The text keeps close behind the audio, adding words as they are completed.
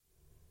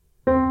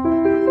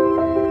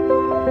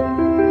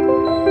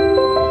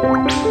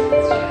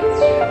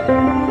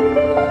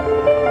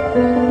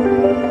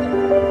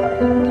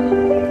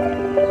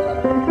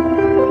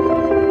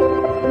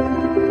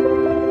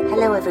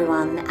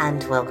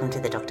welcome to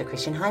the Dr.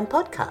 Christian Heim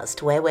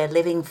podcast, where we're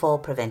living for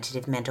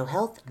preventative mental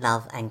health,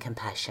 love and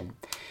compassion.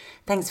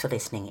 Thanks for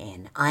listening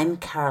in. I'm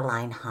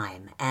Caroline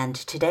Heim, and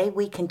today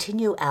we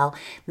continue our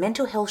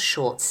mental health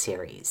short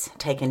series,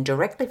 taken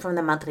directly from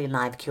the monthly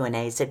live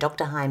Q&As that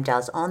Dr. Heim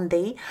does on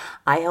the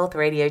iHealth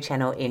radio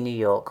channel in New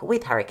York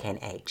with Hurricane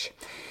H.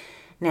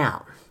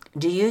 Now,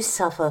 do you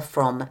suffer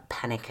from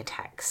panic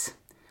attacks?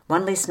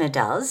 One listener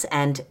does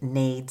and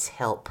needs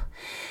help.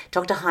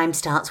 Dr. Heim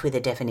starts with a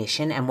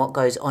definition and what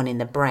goes on in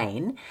the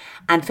brain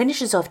and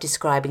finishes off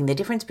describing the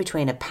difference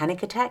between a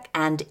panic attack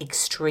and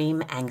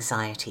extreme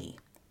anxiety.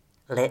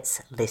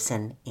 Let's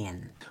listen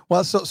in.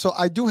 Well, so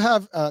I do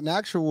have an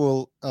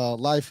actual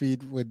live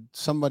feed with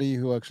somebody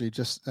who actually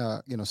just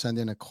sent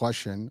in a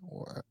question.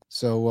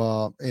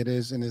 So it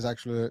is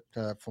actually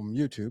from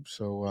YouTube.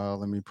 So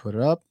let me put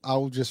it up. I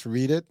will just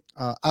read it.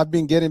 I've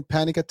been getting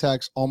panic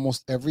attacks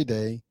almost every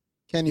day.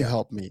 Can you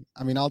help me?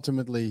 I mean,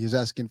 ultimately, he's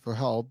asking for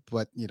help,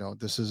 but,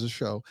 this is a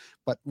show.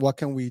 But what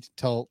can we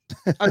tell?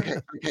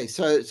 Okay.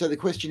 So the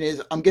question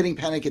is, I'm getting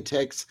panic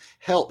attacks.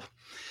 Help.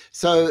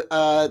 So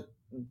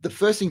the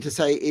first thing to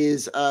say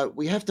is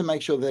we have to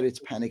make sure that it's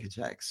panic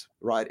attacks,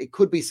 right? It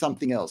could be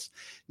something else.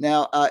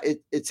 Now,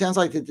 it sounds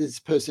like that this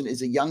person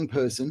is a young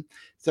person,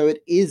 so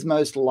it is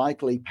most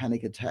likely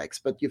panic attacks.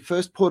 But your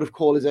first port of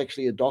call is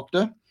actually a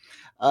doctor.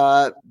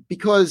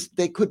 Because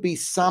there could be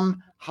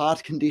some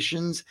heart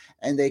conditions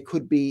and there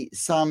could be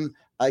some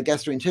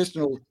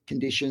gastrointestinal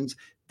conditions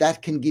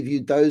that can give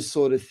you those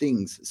sort of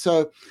things.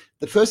 So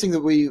the first thing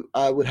that we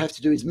would have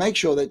to do is make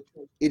sure that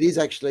it is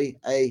actually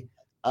a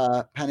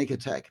panic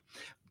attack.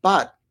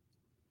 But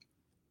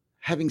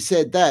having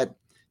said that,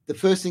 the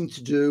first thing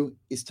to do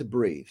is to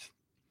breathe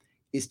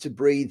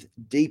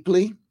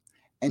deeply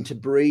and to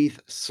breathe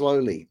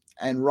slowly.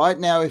 And right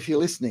now, if you're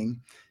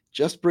listening,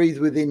 just breathe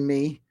within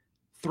me.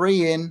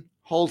 3 in,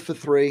 hold for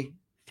 3,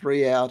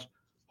 3 out,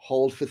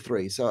 hold for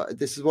 3. So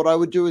this is what I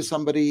would do as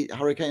somebody,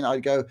 Hurricane.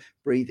 I'd go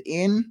breathe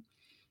in,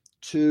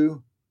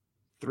 2,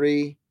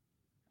 3,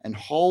 and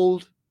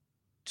hold,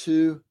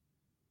 2,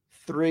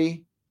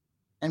 3,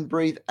 and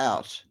breathe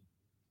out,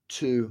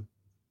 2,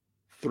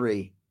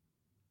 3,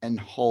 and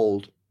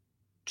hold,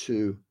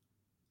 2,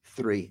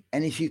 3.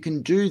 And if you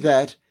can do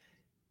that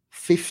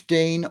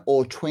 15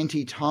 or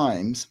 20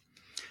 times,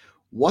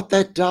 what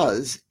that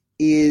does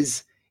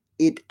is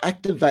it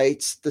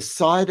activates the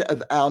side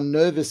of our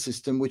nervous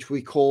system, which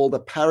we call the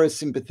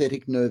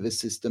parasympathetic nervous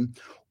system,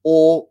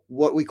 or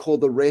what we call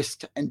the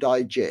rest and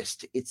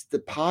digest. It's the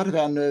part of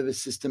our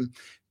nervous system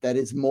that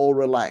is more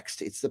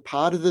relaxed. It's the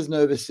part of the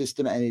nervous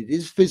system, and it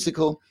is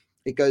physical.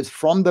 It goes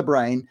from the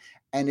brain,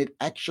 and it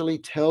actually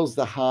tells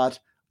the heart,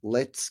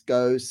 let's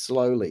go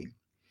slowly.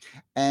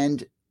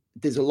 And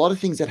there's a lot of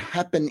things that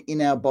happen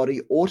in our body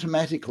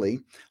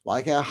automatically,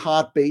 like our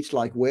heartbeat,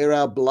 like where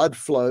our blood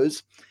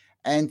flows,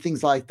 and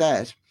things like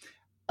that.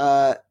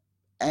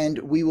 And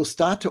we will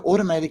start to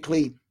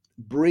automatically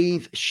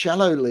breathe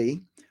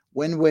shallowly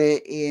when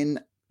we're in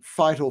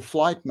fight or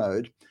flight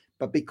mode.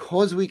 But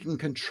because we can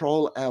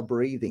control our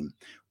breathing,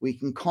 we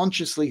can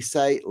consciously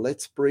say,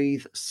 let's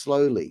breathe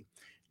slowly.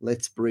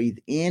 Let's breathe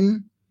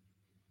in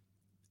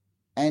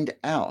and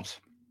out.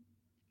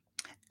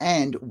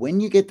 And when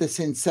you get the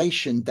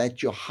sensation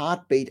that your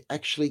heartbeat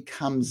actually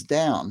comes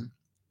down,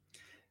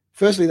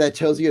 firstly, that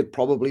tells you it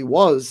probably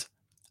was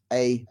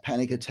a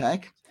panic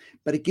attack,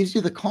 but it gives you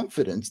the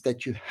confidence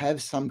that you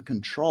have some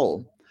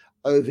control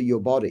over your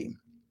body.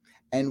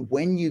 And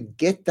when you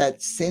get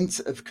that sense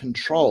of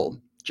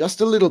control, just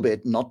a little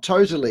bit, not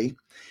totally,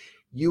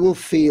 you will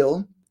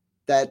feel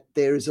that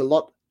there is a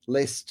lot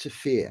less to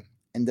fear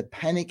and the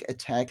panic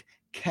attack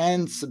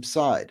can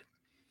subside.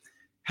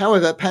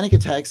 However, panic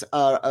attacks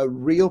are a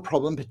real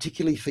problem,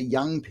 particularly for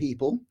young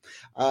people,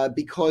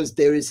 because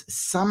there is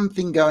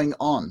something going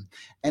on.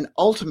 And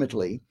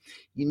ultimately,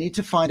 you need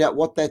to find out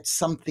what that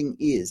something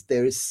is.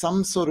 There is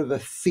some sort of a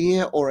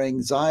fear or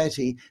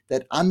anxiety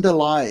that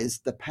underlies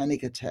the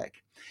panic attack.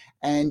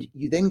 And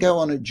you then go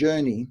on a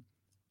journey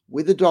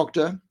with a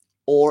doctor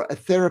or a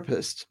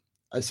therapist,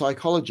 a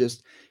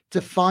psychologist,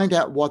 to find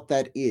out what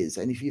that is.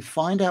 And if you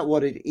find out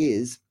what it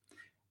is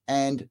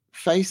and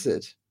face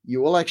it,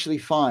 you will actually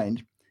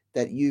find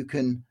that you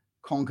can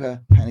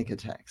conquer panic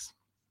attacks.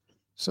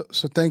 So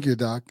thank you,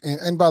 Doc.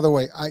 And by the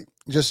way, I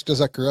just as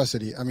a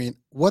curiosity, I mean,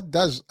 what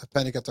does a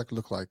panic attack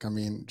look like? I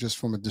mean, just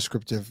from a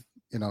descriptive,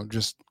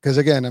 just because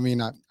again, I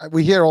mean,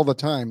 we hear all the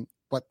time,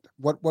 but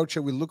what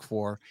should we look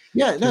for?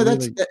 Yeah, no,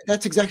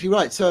 that's exactly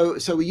right. So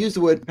we use the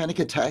word panic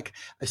attack,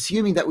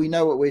 assuming that we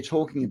know what we're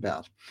talking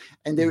about.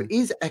 And there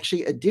is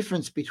actually a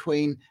difference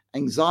between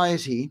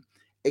anxiety,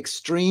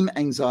 extreme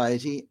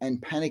anxiety,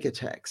 and panic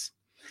attacks.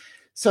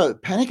 So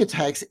panic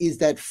attacks is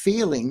that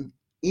feeling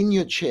in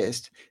your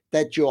chest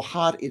that your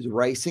heart is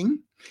racing,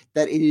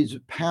 that it is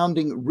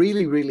pounding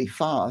really, really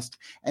fast,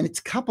 and it's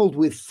coupled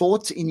with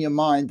thoughts in your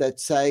mind that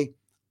say,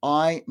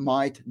 I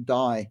might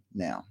die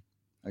now.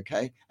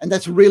 Okay. And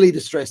that's really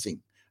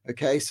distressing.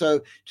 Okay. So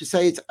to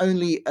say it's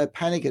only a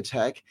panic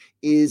attack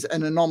is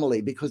an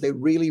anomaly because they're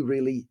really,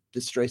 really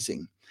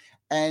distressing.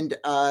 And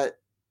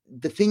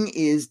the thing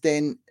is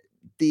then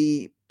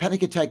the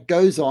panic attack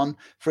goes on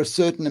for a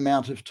certain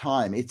amount of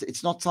time.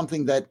 It's not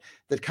something that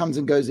comes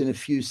and goes in a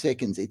few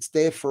seconds. It's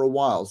there for a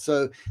while.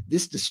 So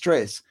this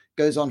distress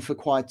goes on for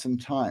quite some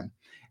time.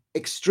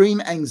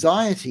 Extreme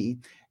anxiety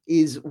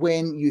is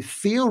when you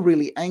feel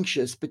really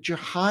anxious, but your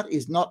heart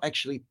is not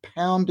actually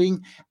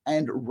pounding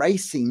and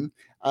racing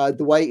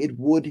the way it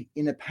would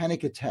in a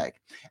panic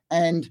attack.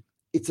 And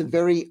it's a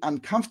very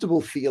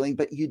uncomfortable feeling,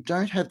 but you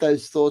don't have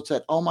those thoughts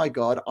that, oh my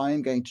God, I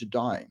am going to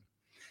die.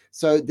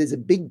 So there's a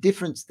big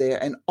difference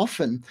there. And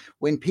often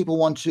when people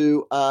want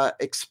to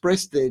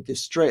express their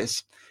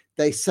distress,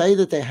 they say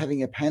that they're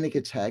having a panic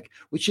attack,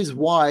 which is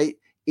why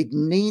it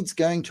needs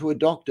going to a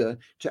doctor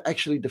to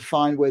actually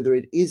define whether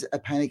it is a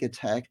panic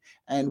attack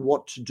and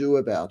what to do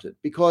about it.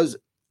 Because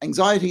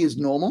anxiety is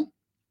normal.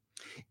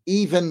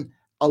 Even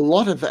a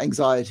lot of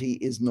anxiety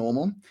is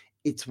normal.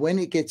 It's when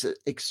it gets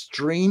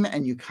extreme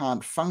and you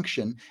can't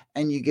function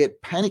and you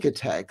get panic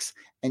attacks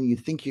and you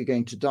think you're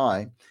going to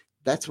die.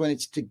 That's when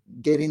it's to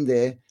get in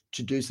there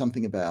to do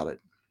something about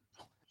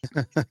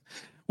it.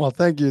 Well,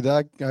 thank you,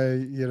 Doc.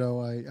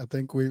 I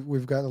think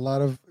we've got a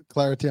lot of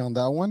clarity on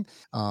that one.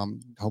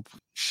 Hope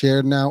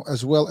shared now,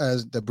 as well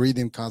as the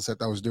breathing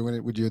concept. I was doing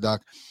it with you,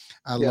 Doc.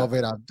 I love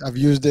it. I've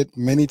used it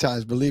many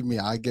times. Believe me,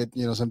 I get,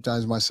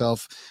 sometimes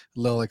myself a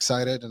little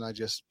excited and I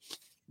just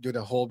do the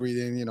whole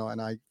breathing,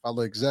 and I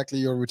follow exactly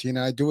your routine.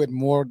 And I do it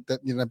more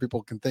than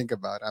people can think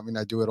about. I mean,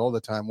 I do it all the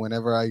time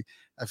whenever I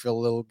feel a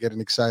little getting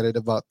excited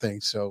about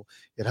things. So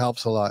it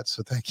helps a lot.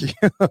 So thank you.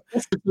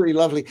 That's really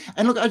lovely.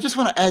 And look, I just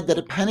want to add that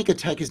a panic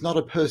attack is not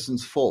a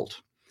person's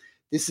fault.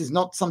 This is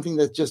not something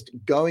that's just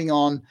going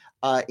on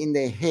in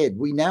their head.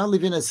 We now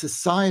live in a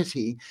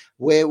society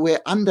where we're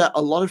under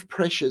a lot of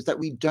pressures that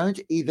we don't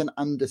even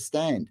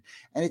understand.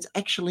 And it's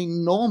actually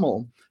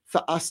normal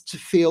for us to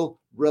feel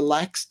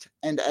relaxed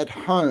and at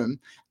home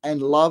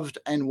and loved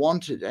and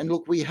wanted. And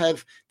look,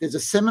 there's a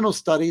seminal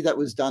study that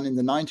was done in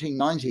the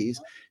 1990s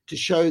to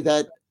show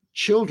that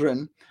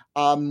children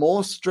are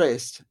more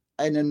stressed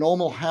in a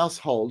normal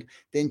household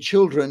than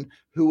children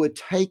who were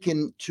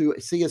taken to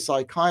see a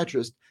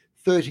psychiatrist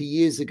 30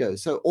 years ago.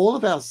 So all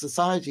of our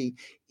society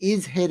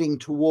is heading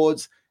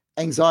towards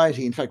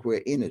anxiety. In fact, we're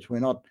in it. We're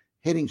not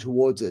heading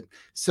towards it.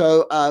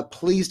 So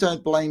please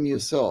don't blame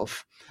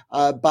yourself.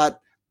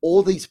 But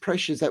all these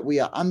pressures that we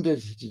are under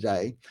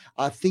today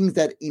are things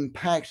that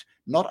impact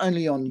not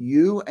only on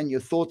you and your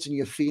thoughts and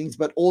your feelings,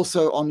 but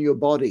also on your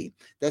body.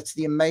 That's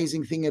the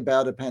amazing thing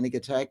about a panic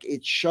attack.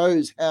 It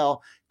shows how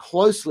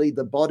closely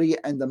the body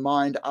and the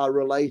mind are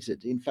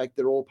related. In fact,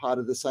 they're all part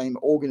of the same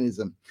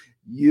organism,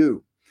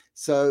 you.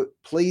 So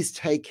please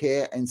take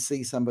care and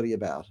see somebody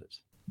about it.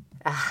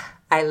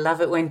 I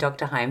love it when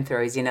Dr. Heim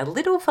throws in a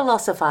little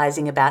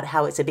philosophizing about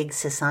how it's a big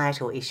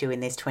societal issue in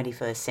this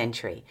 21st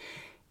century.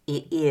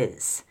 It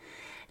is.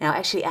 Now,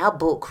 actually, our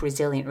book,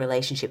 Resilient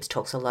Relationships,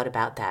 talks a lot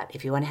about that.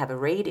 If you want to have a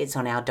read, it's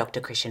on our Dr.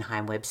 Christian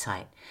Heim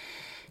website.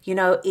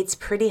 It's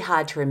pretty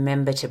hard to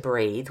remember to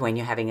breathe when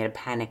you're having a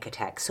panic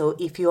attack. So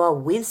if you are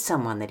with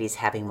someone that is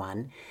having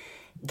one,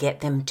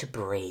 get them to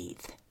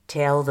breathe.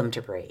 Tell them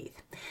to breathe.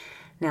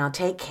 Now,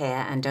 take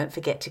care and don't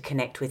forget to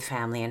connect with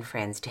family and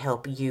friends to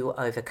help you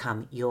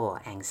overcome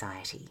your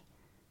anxiety.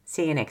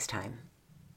 See you next time.